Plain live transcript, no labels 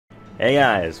Hey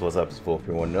guys, what's up? It's Volf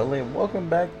here, one and only, and welcome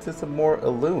back to some more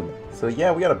Elune. So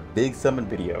yeah, we got a big summon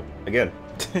video. Again,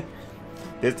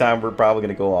 this time we're probably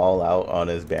going to go all out on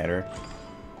this banner.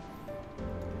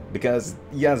 Because,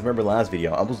 you guys remember last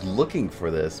video, I was looking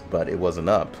for this, but it wasn't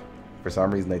up. For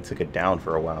some reason they took it down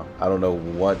for a while. I don't know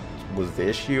what was the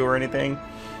issue or anything.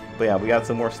 But yeah, we got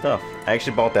some more stuff. I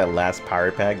actually bought that last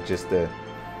pirate pack just to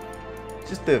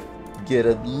get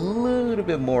a little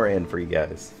bit more in for you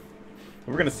guys.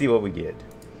 We're gonna see what we get.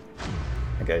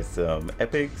 Okay, some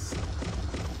epics.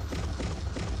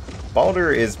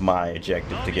 Baldur is my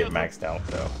objective to get maxed out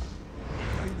though.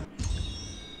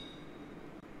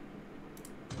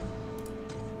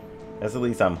 That's at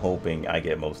least I'm hoping I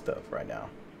get most of right now.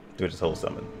 Do this whole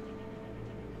summon.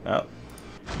 Oh,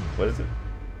 what is it?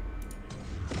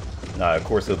 Nah, of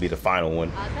course it'll be the final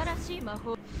one.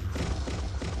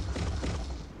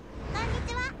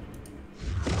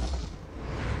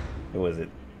 Who was it?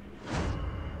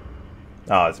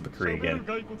 Oh, it's McCree again.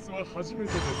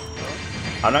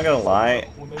 I'm not gonna lie,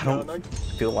 I don't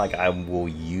feel like I will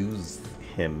use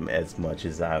him as much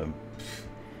as I'm...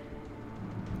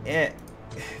 There's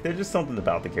just something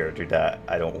about the character that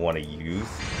I don't want to use.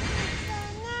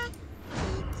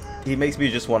 He makes me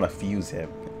just want to fuse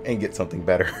him and get something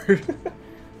better.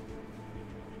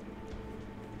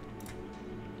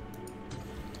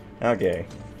 Okay,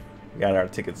 we got our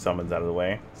ticket summons out of the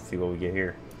way. Let's see what we get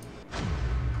here.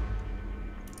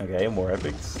 Okay, more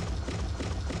epics.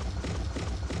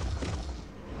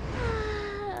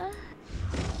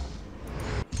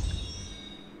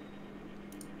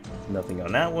 Nothing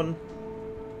on that one.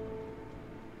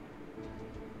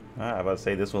 I'm about to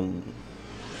say this one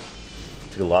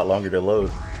took a lot longer to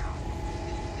load.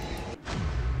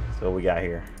 So what we got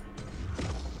here?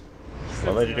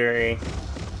 One legendary.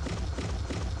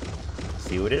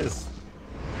 See who it is.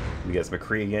 We got some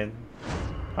McCree again.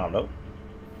 I don't know.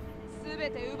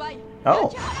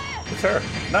 Oh, it's her.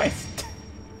 Nice.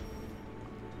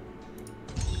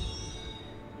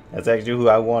 That's actually who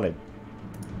I wanted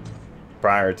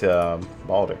prior to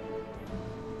Baldur.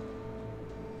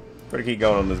 We're gonna keep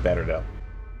going on this banner though.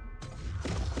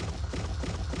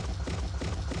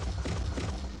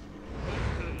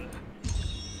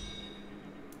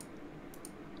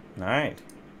 Alright.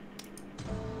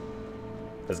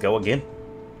 Let's go again.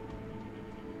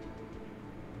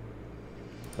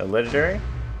 A legendary?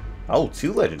 Oh,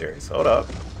 two legendaries. Hold up.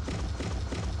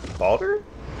 Baldur?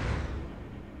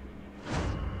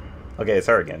 Okay, it's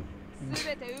her again.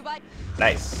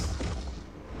 Nice.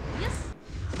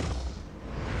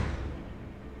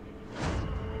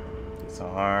 It's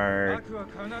hard.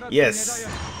 Yes.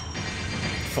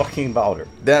 Fucking Baldur.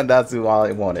 That's who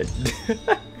I wanted.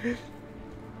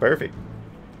 Perfect.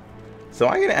 So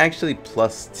I can actually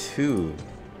 +2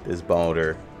 this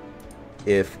Baldur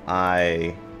if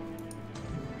I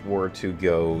were to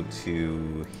go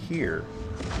to here.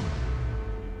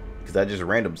 Because I just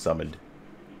random summoned.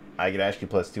 I could actually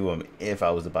 +2 him if I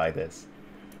was to buy this.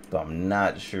 But I'm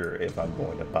not sure if I'm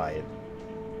going to buy it.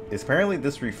 It's apparently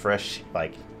this refresh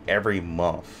like every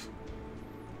month.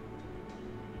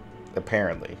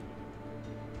 Apparently.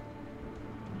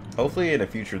 Hopefully in the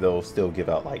future they'll still give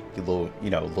out like little,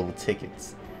 little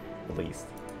tickets at least.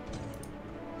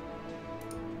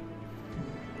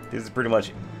 This is pretty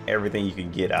much everything you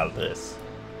can get out of this.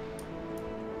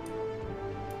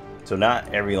 So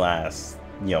not every last,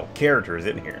 character is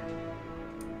in here.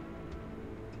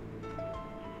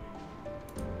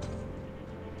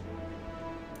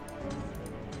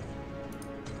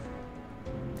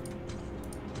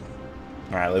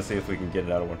 Alright, let's see if we can get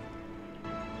another one.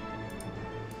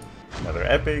 Another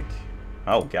epic.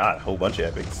 Oh god, a whole bunch of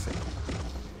epics.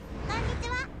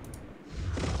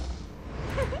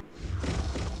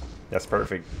 That's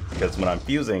perfect, because when I'm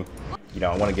fusing,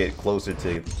 I want to get closer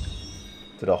to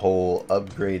the whole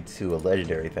upgrade to a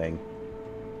legendary thing.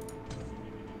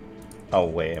 Oh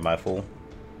wait, am I full?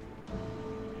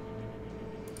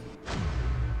 I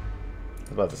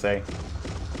was about to say.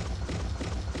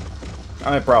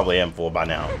 I probably am full by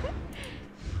now.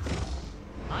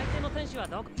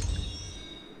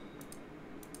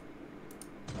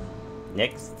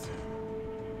 Next, so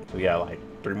we got like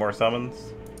 3 more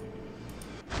summons.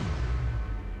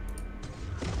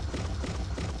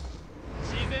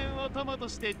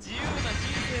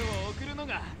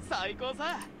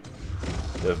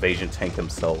 The evasion tank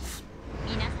himself.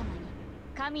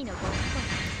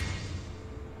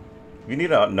 You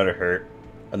need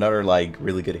another like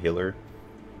really good healer.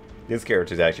 This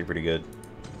character is actually pretty good.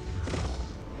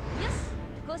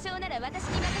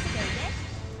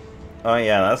 Oh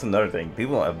yeah, that's another thing.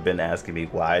 People have been asking me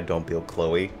why I don't build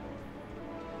Chloe.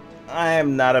 I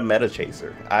am not a meta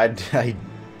chaser.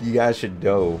 You guys should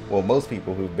know, well, most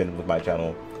people who've been with my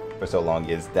channel for so long,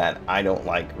 is that I don't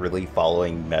like really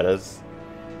following metas.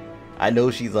 I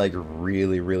know she's like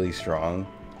really, really strong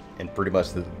and pretty much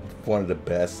one of the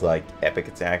best like epic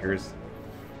attackers,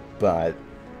 but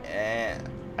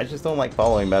I just don't like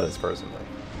following metas personally.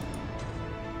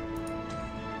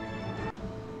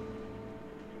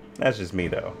 That's just me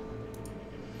though.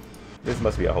 This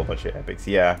must be a whole bunch of epics.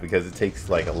 Yeah, because it takes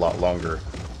like a lot longer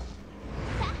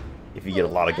if you get a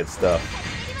lot of good stuff.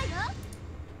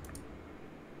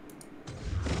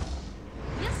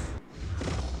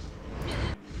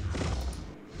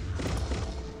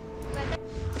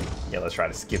 Yeah, let's try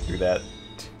to skip through that.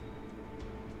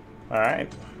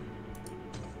 Alright.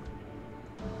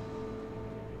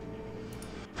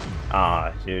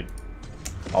 Ah, dude.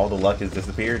 All the luck has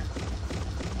disappeared.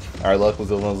 Our luck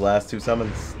was on those last two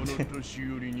summons. Is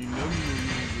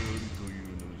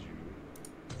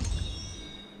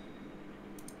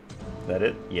that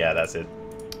it? Yeah, that's it.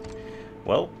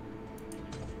 Well,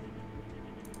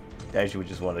 actually, we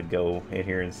just want to go in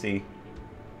here and see.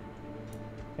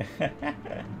 It's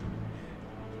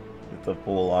a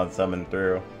full-on summon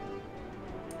through.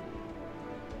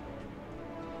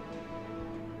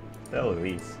 Hell of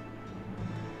these.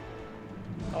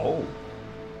 Oh,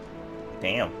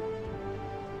 damn.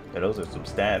 Yeah, those are some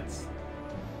stats.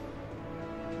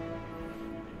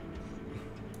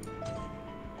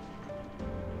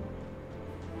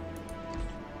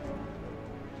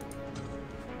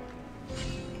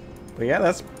 But yeah,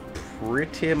 that's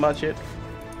pretty much it.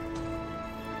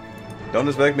 Don't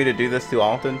expect me to do this too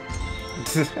often.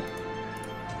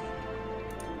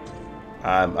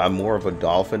 I'm more of a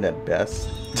dolphin at best.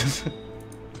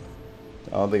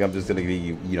 I don't think I'm just gonna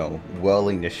be, you know,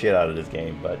 welling the shit out of this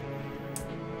game, but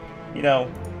you know,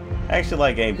 I actually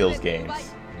like Game Bill's games.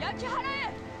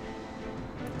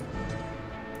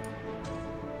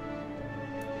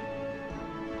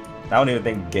 I don't even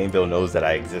think Game Bill knows that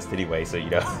I exist anyway, so you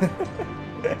know,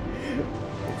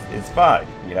 it's fine,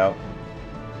 you know.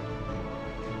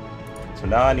 So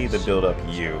now I need to build up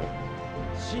you.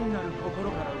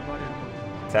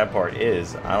 Sad part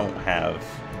is I don't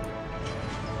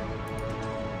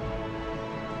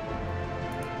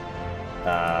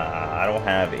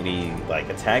have any like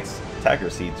attacker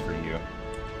seeds for you.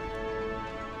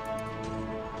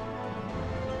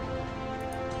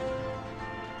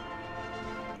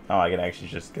 Oh, I can actually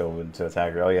just go into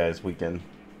attacker. Oh yeah, it's weekend.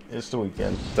 It's the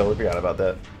weekend. Totally forgot about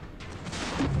that.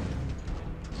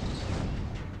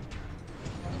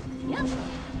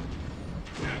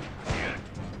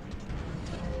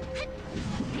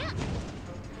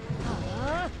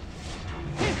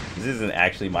 This isn't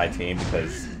actually my team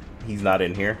because he's not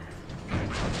in here.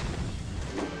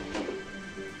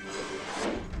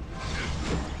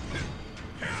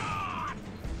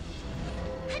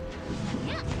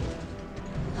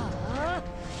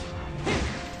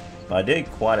 I did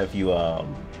quite a few of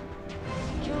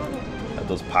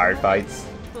those pirate fights.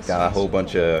 Got a whole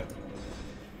bunch of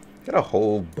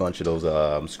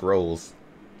those scrolls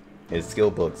and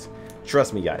skill books.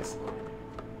 Trust me, guys.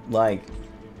 Like,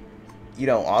 you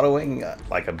know, autoing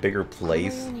like a bigger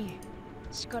place,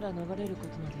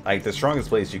 like the strongest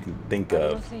place you can think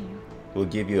of, will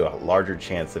give you a larger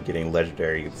chance of getting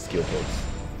legendary skill books.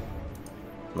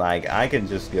 Like, I can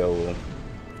just go,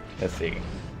 let's see,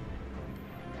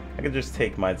 I could just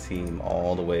take my team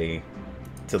all the way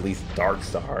to at least Dark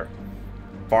Star,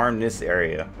 farm this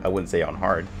area. I wouldn't say on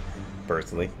hard,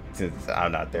 personally, since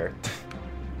I'm not there.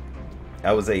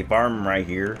 I would say farm right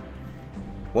here.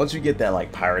 Once you get that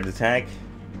like pirate attack,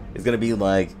 it's gonna be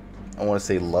like, I want to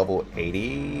say level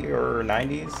 80 or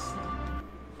 90s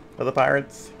for the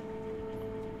pirates,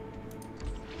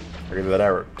 or either that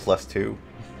or +2.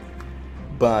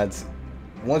 But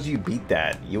once you beat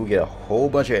that, you'll get a whole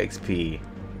bunch of XP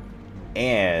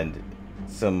and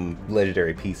some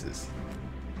legendary pieces.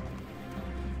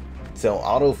 So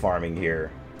auto farming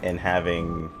here and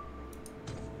having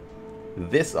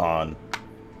this on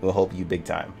will help you big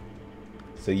time.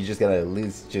 So you just gotta at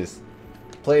least just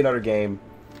play another game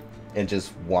and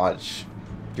just watch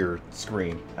your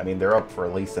screen. I mean, they're up for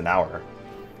at least an hour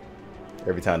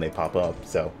every time they pop up,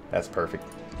 so that's perfect.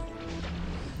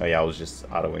 Oh yeah, I was just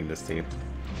autoing this team,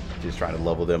 just trying to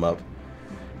level them up.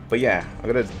 But yeah,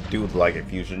 I'm gonna do like a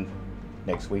fusion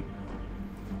next week.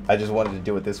 I just wanted to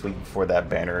do it this week before that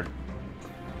banner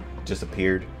just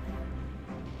appeared.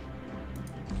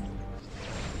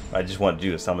 I just wanted to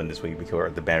do a summon this week before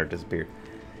the banner disappeared.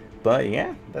 But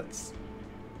yeah, that's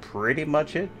pretty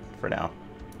much it for now.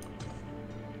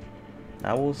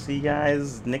 I will see you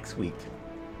guys next week.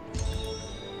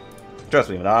 Trust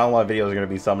me, not all my videos are going to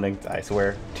be summoning, I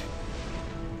swear.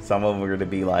 Some of them are going to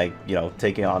be like, you know,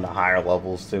 taking on the higher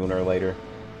levels sooner or later.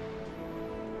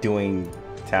 Doing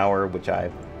tower, which I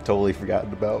totally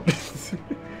forgotten about.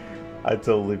 I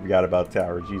totally forgot about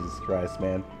tower. Jesus Christ,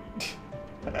 man.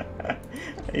 I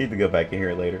need to go back in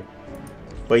here later.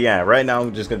 But yeah, right now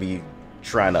I'm just going to be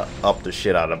trying to up the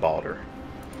shit out of Baldur.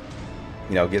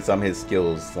 You know, get some of his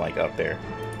skills, like, up there.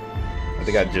 I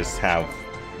think I just have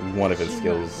one of his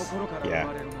skills.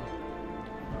 Yeah.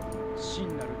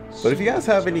 But if you guys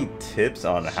have any tips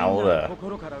on how to,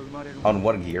 on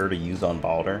what gear to use on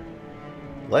Baldur,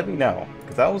 let me know.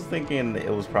 Because I was thinking it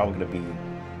was probably going to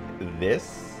be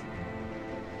this.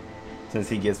 Since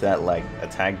he gets that, like,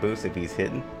 attack boost if he's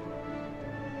hitting.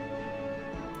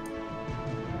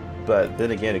 But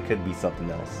then again, it could be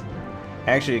something else.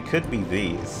 Actually, it could be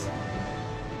these.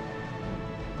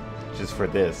 Just for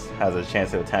this. Has a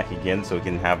chance to attack again, so it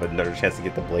can have another chance to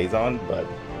get the blaze on, but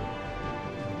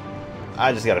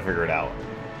I just gotta figure it out.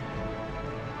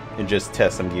 And just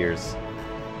test some gears.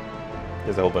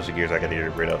 There's a whole bunch of gears I gotta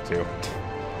get rid of too.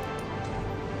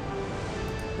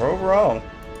 But overall,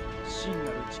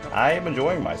 I am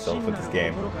enjoying myself with this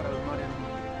game.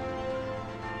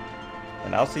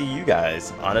 And I'll see you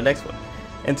guys on the next one.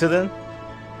 Until then,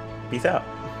 peace out.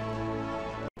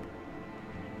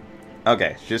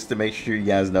 Okay, just to make sure you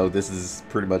guys know, this is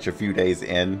pretty much a few days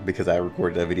in because I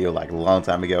recorded that video like a long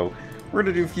time ago. We're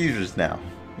gonna do fusions now.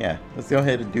 Yeah, let's go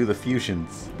ahead and do the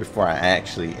fusions before I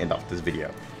actually end off this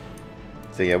video.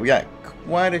 So yeah, we got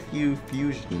quite a few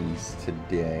fusions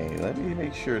today. Let me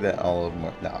make sure that all of them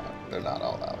are... No, they're not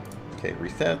all out. Okay,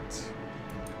 reset.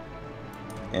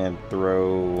 And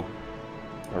throw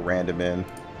a random in.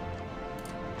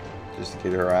 Just to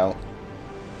get her out.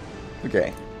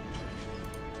 Okay.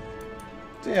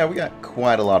 So yeah, we got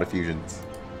quite a lot of fusions.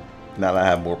 Now that I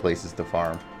have more places to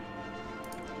farm.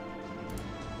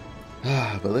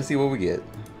 But let's see what we get.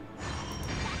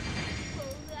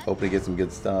 Hopefully get some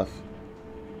good stuff.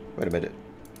 Wait a minute.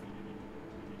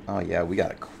 Oh yeah, we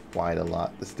got quite a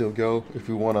lot to still go if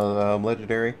we want a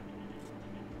legendary.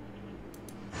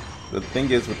 The thing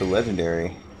is with the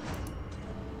legendary,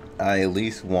 I at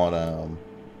least want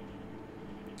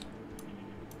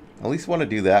to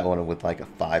do that one with like a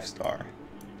 5-star.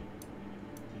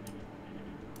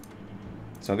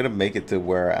 So I'm gonna make it to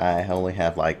where I only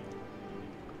have like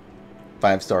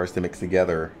 5 stars to mix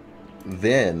together.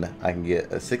 Then I can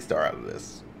get a 6-star out of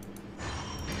this.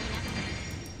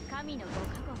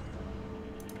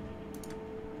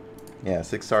 Yeah,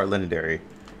 6-star legendary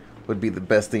would be the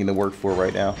best thing to work for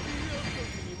right now.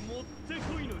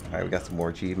 Alright, we got some more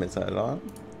achievements added on.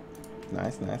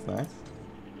 Nice, nice, nice.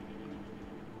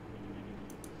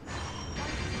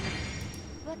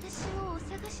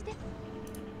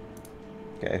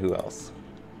 Okay, who else?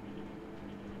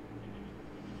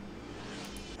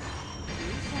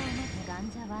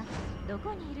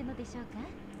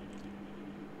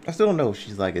 I still don't know if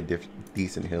she's like a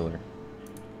decent healer.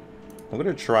 I'm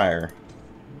gonna try her.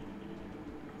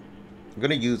 I'm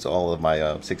gonna use all of my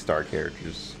 6-star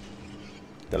characters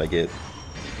that I get.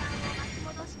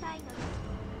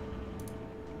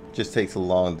 Just takes a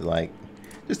long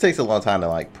time to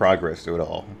like progress through it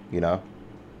all, you know.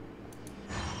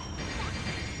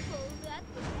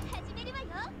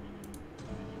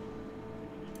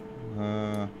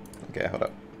 Okay, hold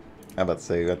up. I'm about to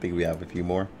say, I think we have a few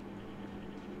more.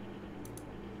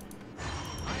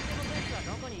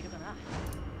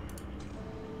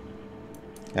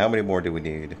 How many more do we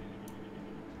need?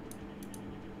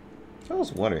 I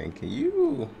was wondering, can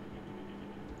you...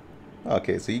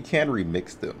 Okay, so you can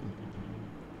remix them.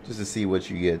 Just to see what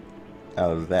you get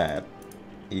out of that.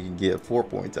 You can get 4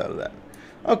 points out of that.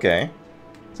 Okay.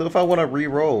 So if I want to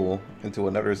re-roll into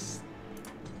another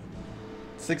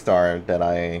 6-star that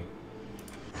I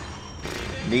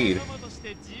need,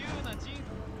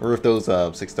 or if those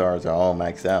 6 stars are all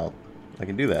maxed out, I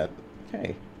can do that.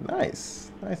 Okay,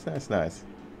 nice. Nice, nice, nice.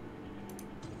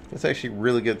 That's actually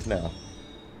really good to know.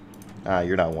 Ah,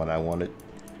 you're not one I wanted.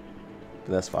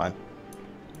 But that's fine.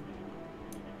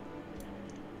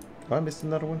 Oh, I missed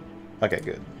another one? Okay,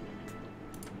 good.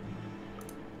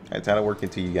 Alright, time to work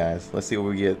into you guys. Let's see what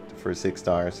we get for 6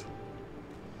 stars.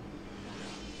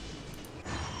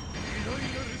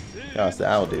 Oh, it's the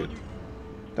owl dude.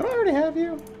 Don't I already have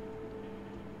you?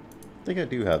 I think I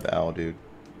do have the owl dude.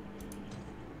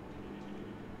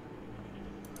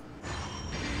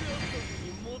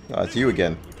 Oh, it's you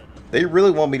again. They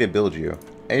really want me to build you.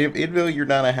 And even though you're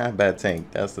not a half bad tank,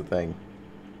 that's the thing.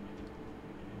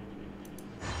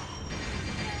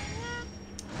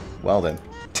 Well then.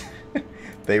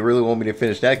 They really want me to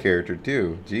finish that character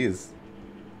too. Jeez.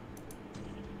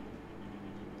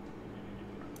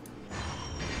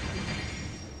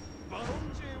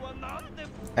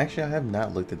 Actually, I have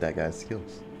not looked at that guy's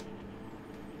skills.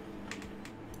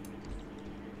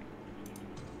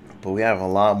 But we have a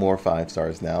lot more 5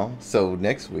 stars now. So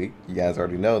next week, you guys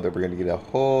already know that we're going to get a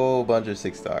whole bunch of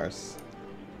 6 stars.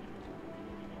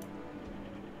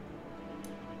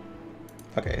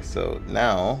 Okay, so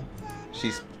now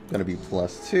she's going to be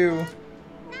 +2.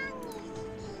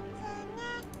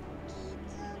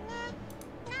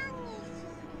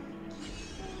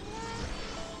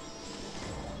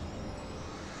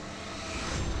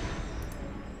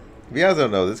 If you guys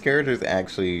don't know, this character is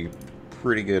actually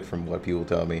pretty good from what people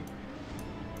tell me.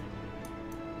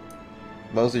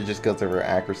 Mostly just because of her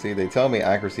accuracy. They tell me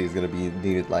accuracy is going to be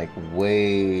needed like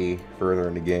way further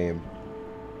in the game.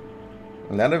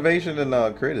 And that evasion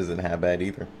and crit isn't half bad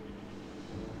either.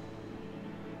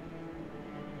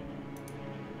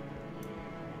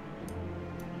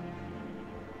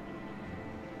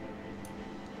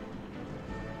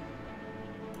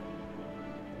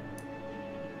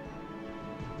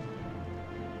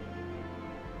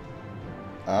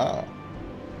 Oh,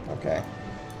 okay.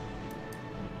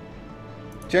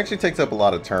 She actually takes up a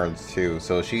lot of turns too,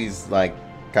 so she's like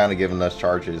kind of giving us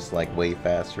charges like way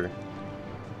faster.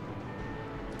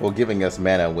 Well, giving us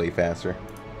mana way faster.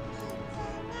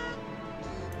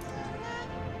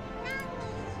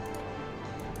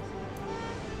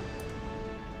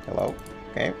 Hello?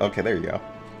 Okay, okay, there you go.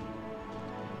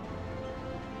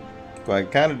 But I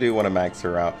kind of do want to max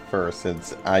her out first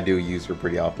since I do use her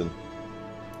pretty often.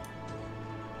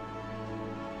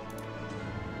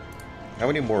 How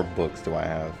many more books do I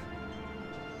have?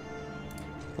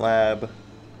 Lab.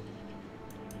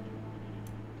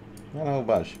 Not a whole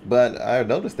bunch. But I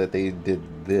noticed that they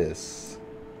did this.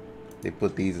 They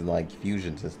put these in like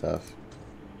fusions and stuff.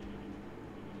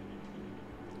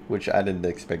 Which I didn't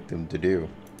expect them to do.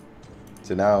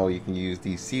 So now you can use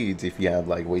these seeds if you have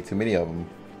like way too many of them.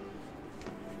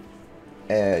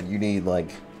 And you need like,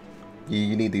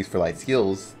 you need these for like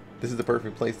skills. This is the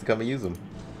perfect place to come and use them.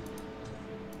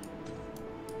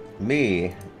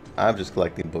 Me, I'm just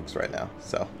collecting books right now,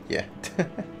 so yeah.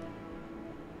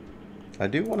 I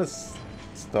do want to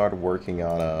start working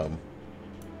on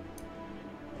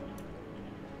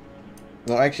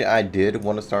well, actually I did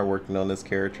want to start working on this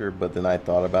character, but then I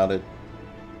thought about it.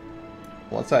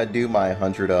 Once I do my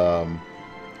 100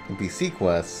 NPC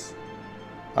quests,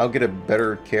 I'll get a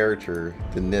better character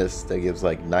than this that gives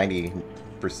like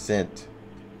 90%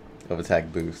 of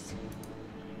attack boost.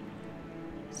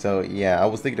 So yeah, I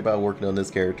was thinking about working on this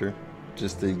character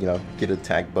just to, you know, get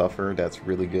attack buffer. That's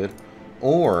really good.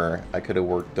 Or I could have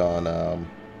worked on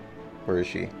where is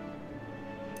she?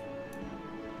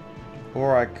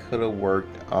 Or I could have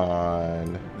worked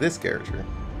on this character.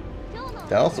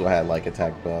 That also had like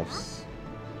attack buffs.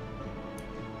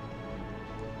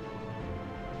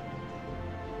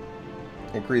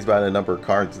 Increased by the number of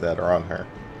cards that are on her.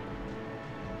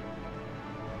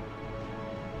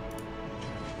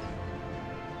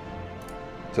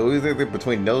 So either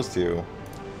between those two,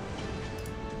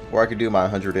 or I could do my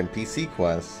 100 NPC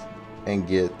quests and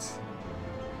get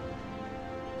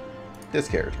this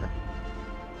character.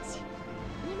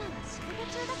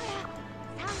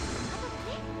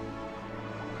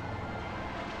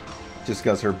 Just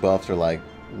because her buffs are like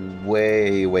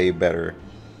way better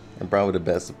and probably the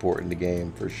best support in the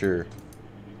game for sure.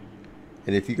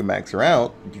 And if you can max her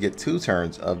out, you get 2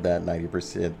 turns of that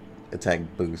 90% attack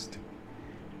boost.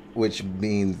 Which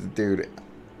means, dude,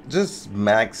 just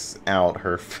max out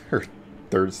her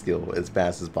 3rd skill as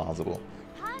fast as possible.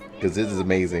 Because this is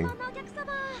amazing.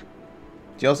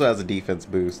 She also has a defense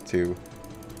boost, too.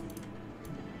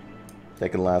 That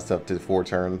can last up to 4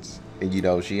 turns. And, you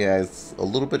know, she has a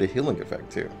little bit of healing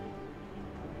effect, too.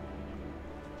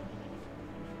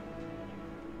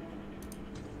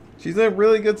 She's a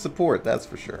really good support, that's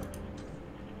for sure.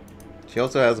 She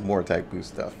also has more attack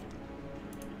boost stuff.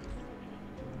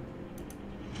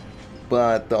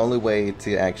 But the only way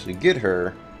to actually get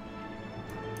her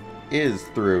is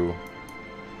through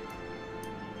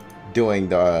doing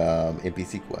the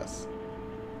NPC quests.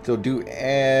 So do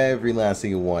every last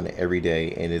single one every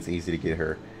day, and it's easy to get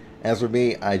her. As for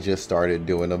me, I just started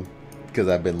doing them because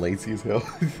I've been lazy as hell.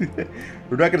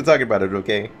 We're not going to talk about it,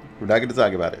 okay? We're not going to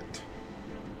talk about it.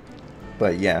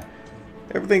 But yeah,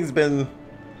 everything's been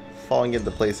falling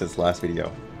into place since the last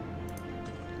video.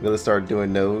 I'm gonna start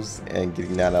doing those and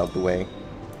getting that out of the way.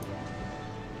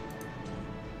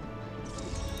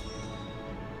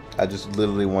 I just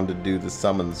literally wanted to do the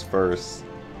summons first.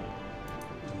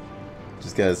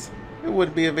 Just because it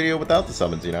wouldn't be a video without the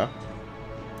summons, you know?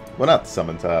 Well, not the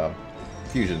summons,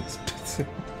 fusions.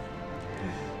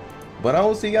 But I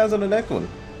will see you guys on the next one.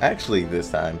 Actually, this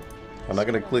time, I'm not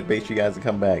going to clickbait you guys to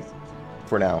come back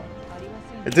for now.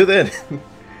 Until then,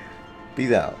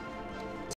 peace out.